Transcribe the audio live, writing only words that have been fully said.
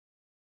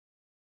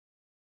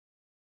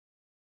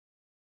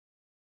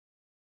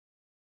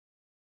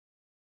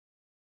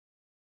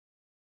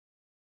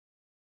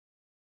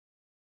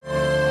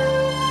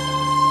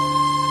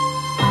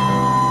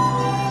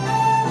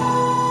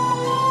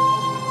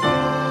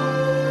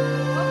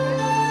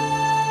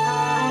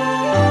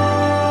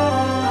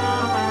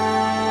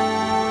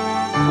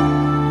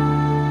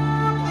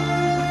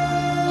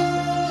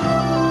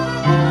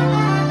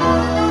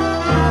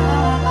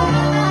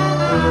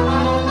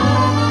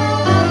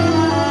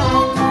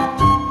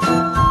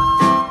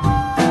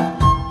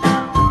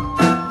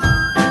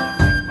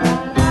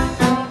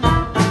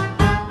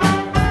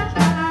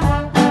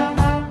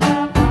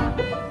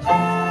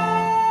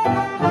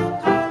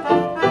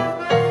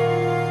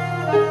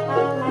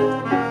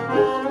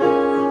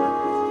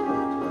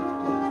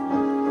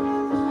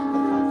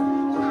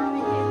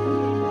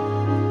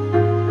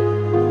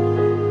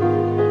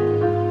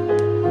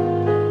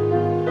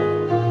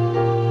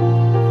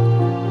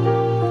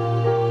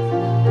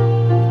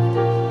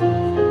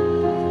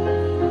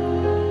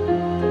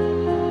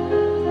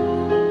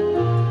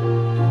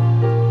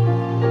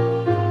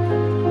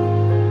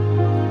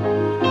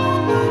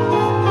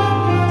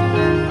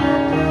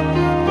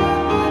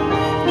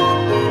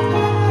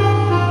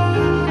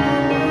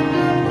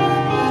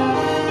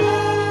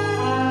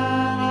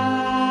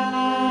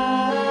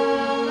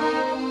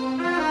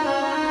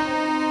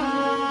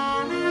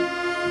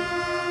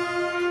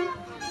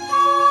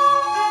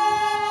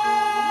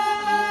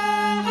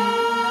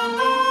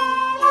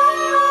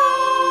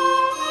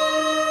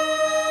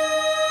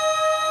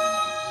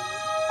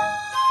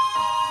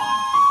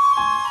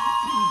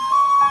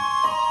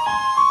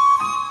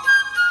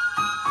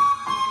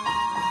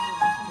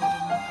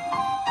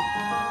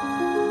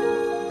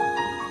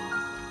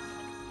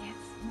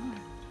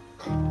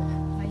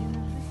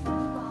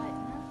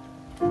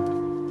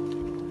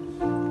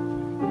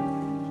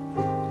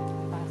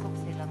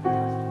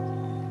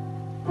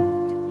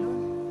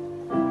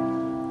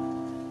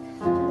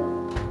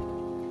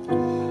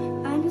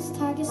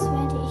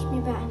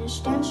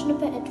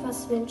Sternschnuppe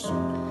etwas wünschen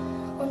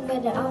und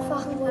werde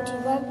aufwachen, wo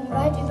die Wolken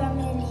weit über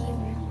mir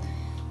liegen,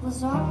 wo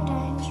Sorgen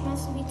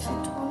dahinschmeißen wie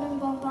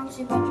Zitronenbonbons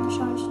über dem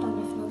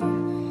Schornstein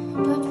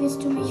fliegen. Dort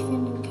wirst du mich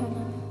finden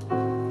können.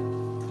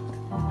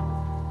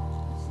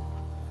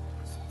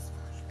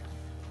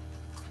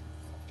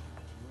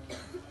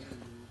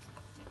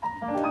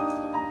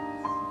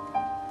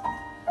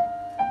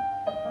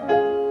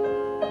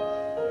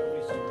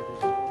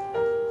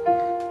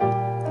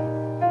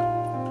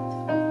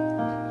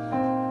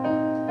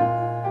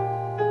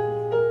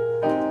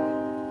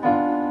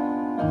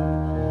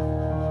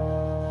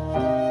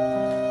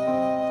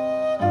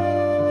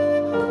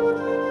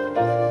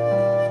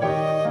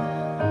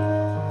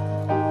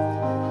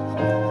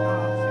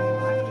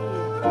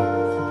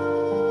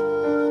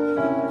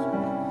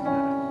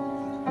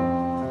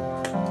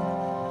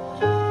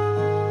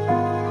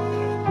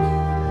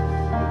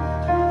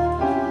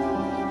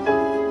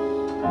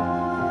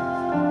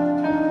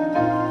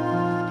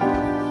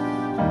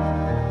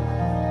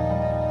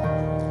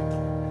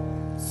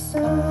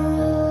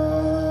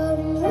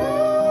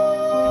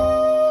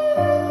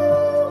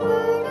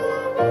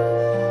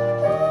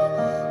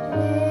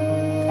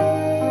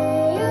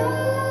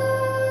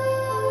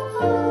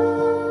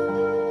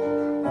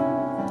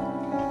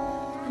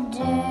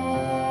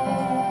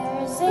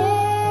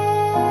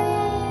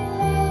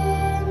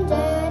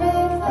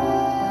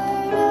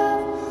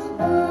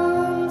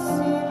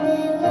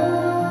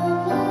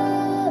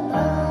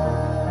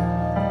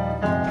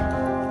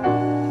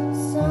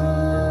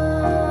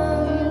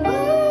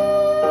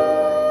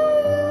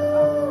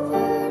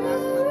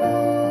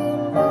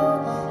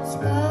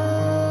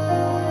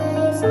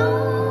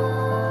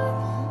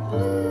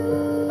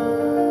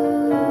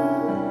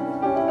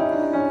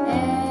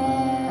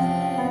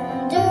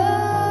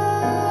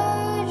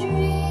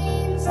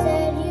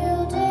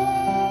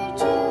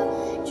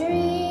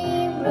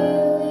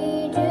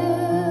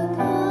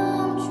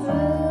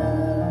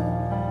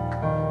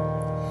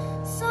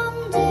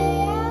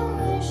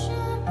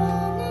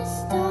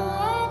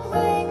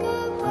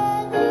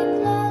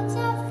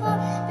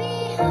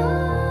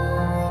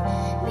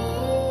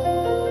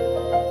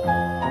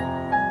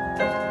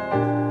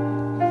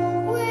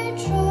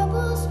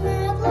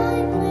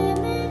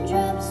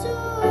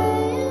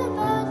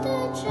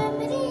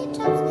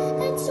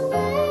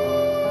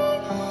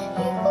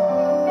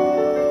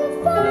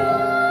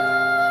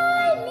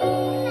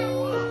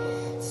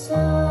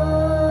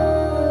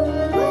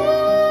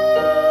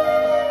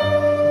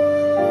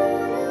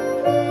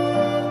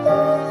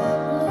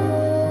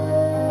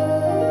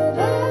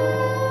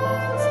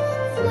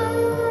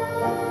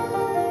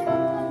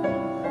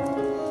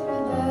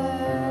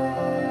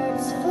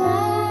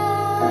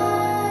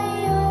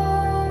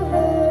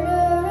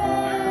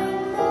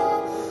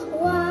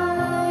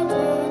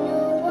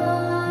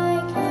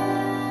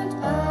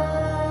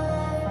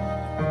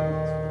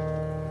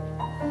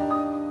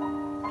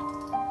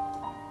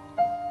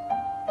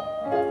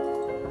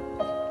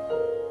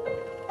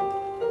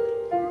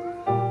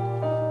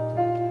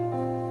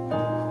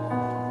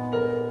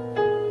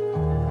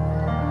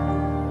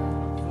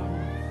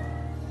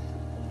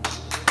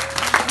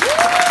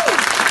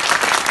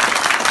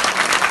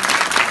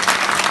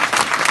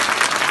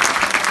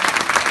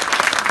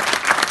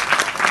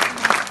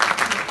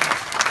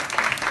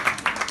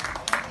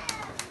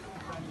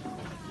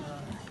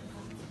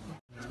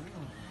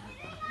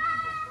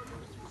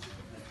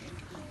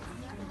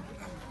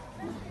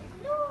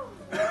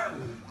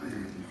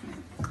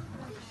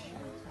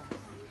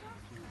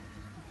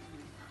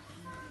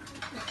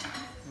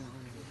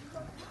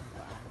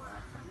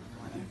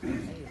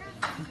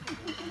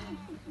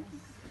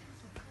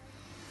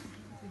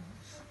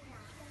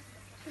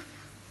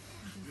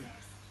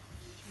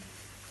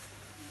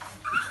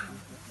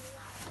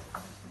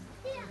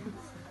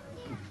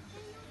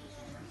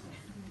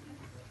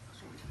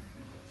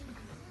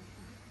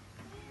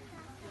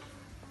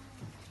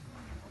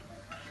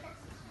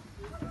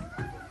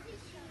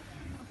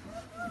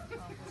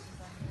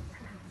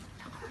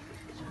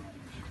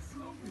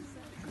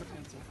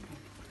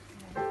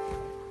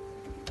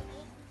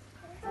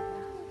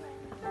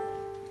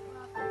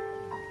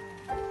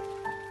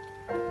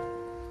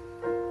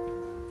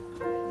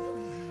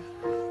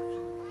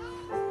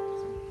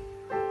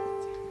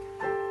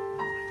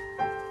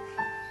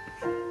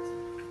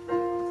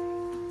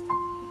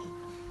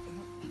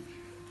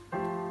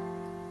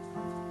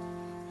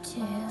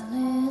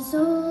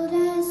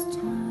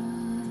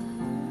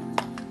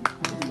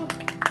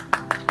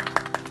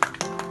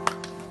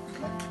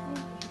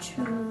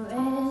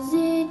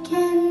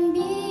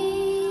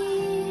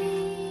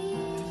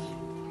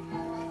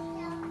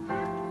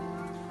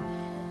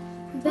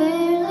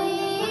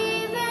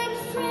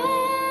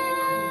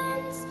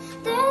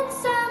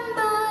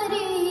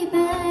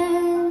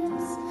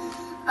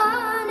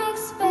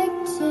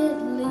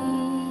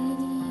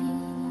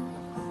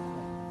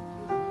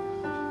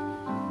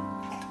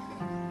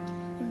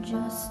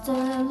 Just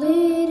a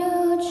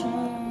little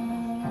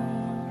change,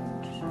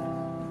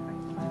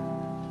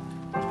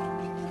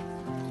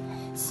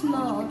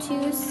 small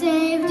to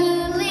save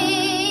the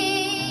leaves.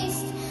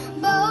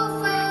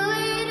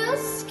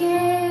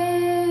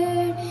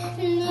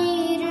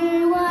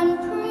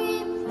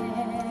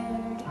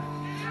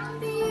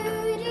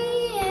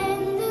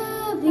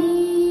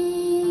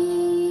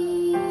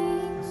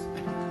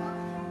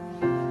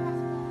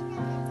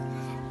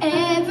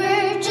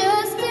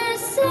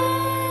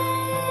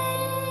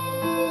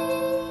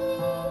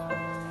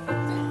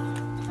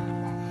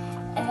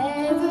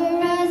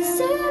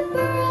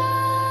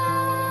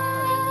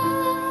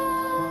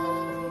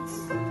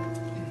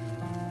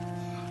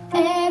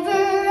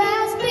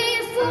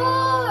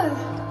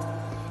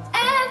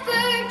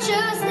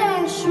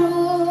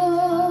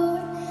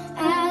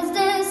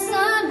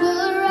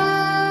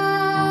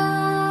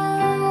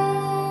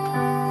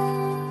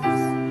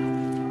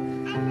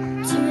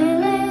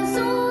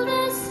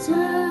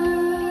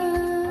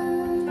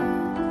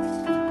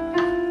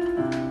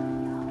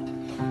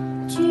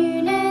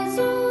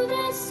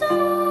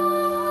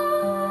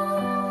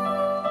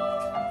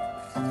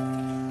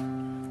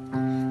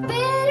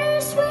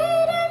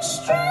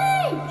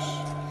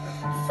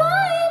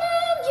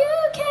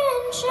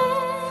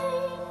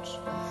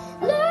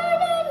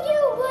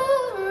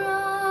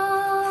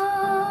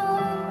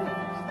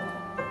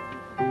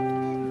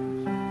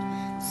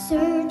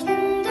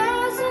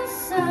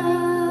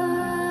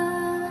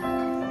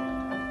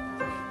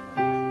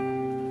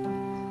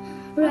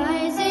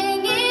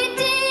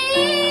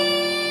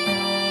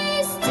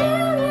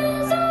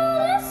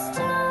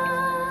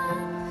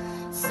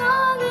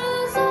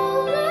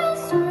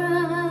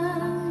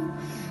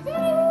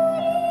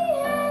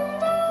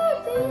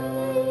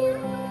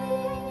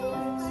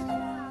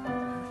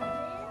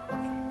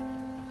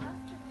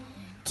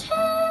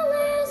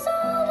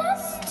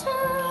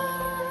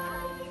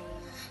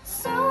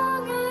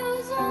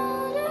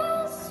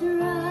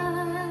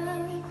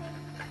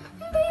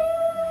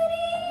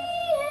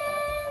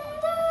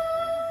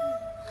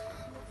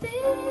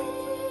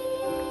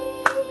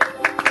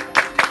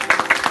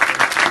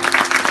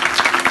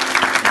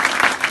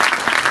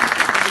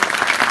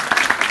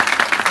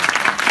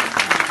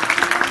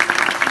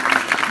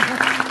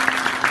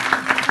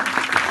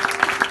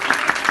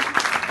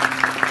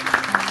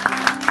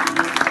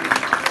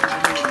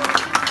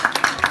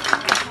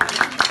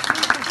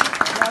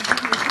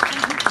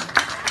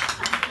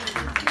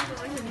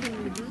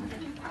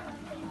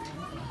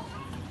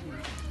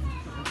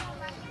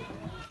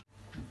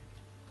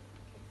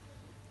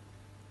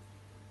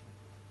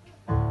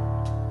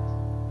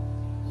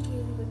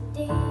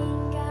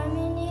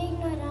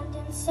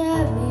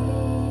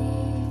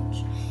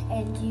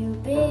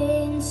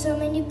 so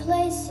many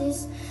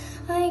places.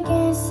 I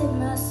guess it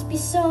must be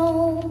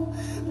so,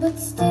 but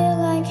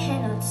still I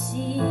cannot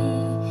see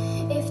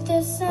if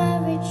the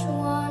savage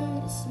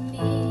one is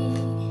me.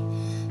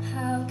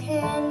 How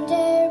can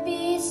there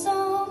be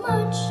so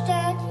much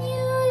that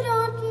you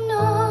don't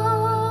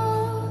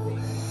know?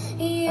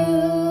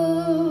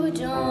 You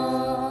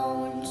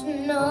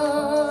don't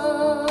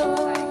know.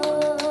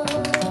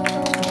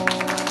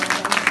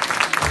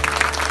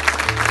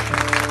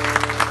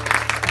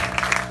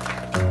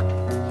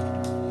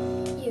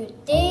 You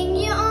think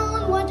you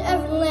own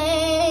whatever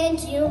land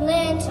you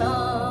land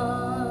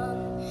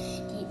on.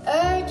 The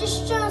earth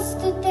is just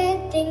a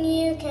dead thing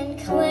you can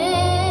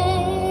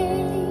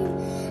claim.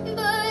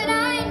 But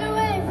I know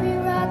every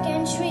rock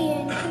and tree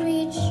and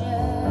creatures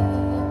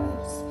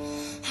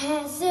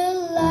has a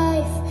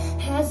life,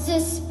 has a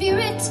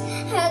spirit,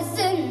 has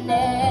a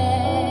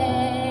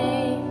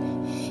name.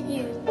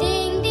 You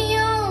think the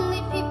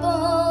only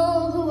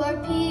people who are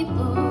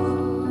people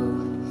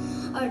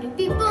are the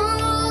people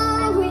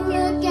who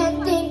look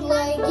and think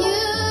like you.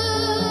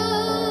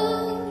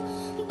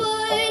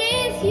 But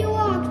if you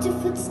walk the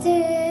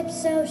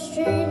footsteps of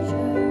strangers,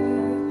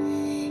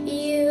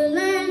 you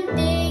learn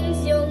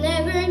things you'll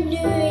never knew.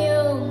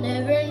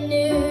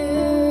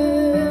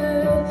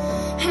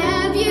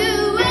 Have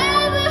you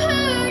ever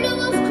heard a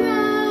wolf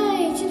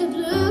cry to the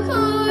blue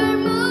corn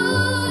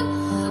moon?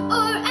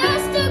 Or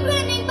asked a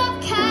grinning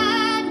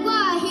bobcat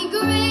why he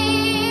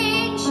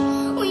cringed?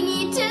 We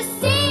need to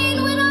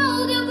sing with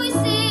all the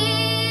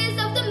voices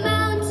of the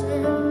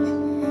mountain.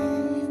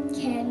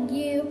 Can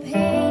you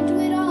paint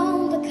with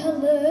all the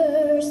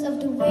colors of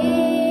the wind?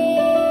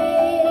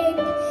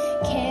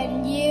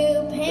 Can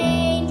you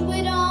paint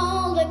with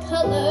all the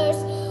colors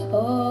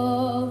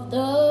of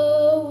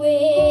the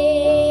wind?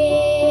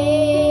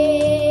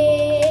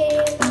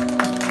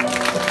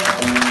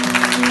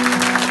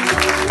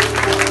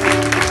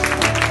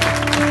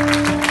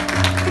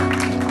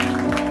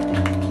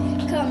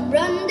 Come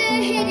run the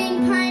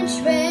hidden pine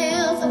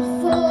trails of the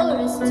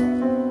forest.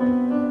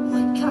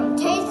 Come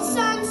taste the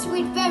sun's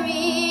sweet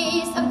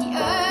berries of the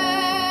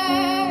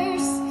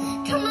earth.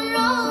 Come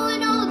roll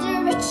in all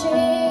the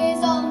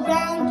riches all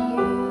around you.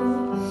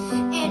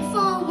 And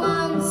for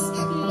once,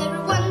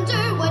 never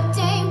wonder what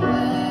they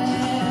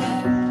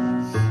were.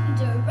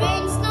 The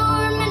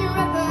rainstorm and the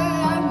river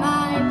are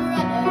my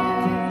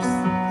brothers.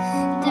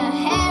 The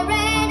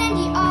heron and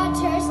the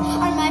otters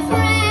are my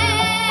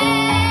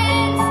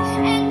friends.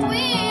 And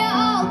we are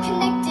all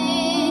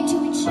connected to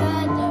each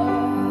other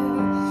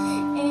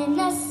in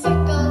a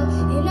circle,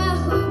 in a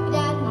hoop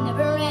that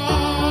never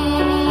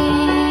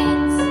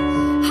ends.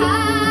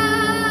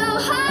 How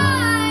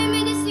high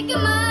may the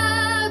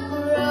sycamore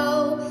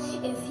grow?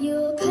 If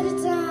you cut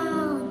it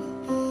down,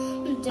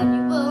 then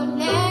you will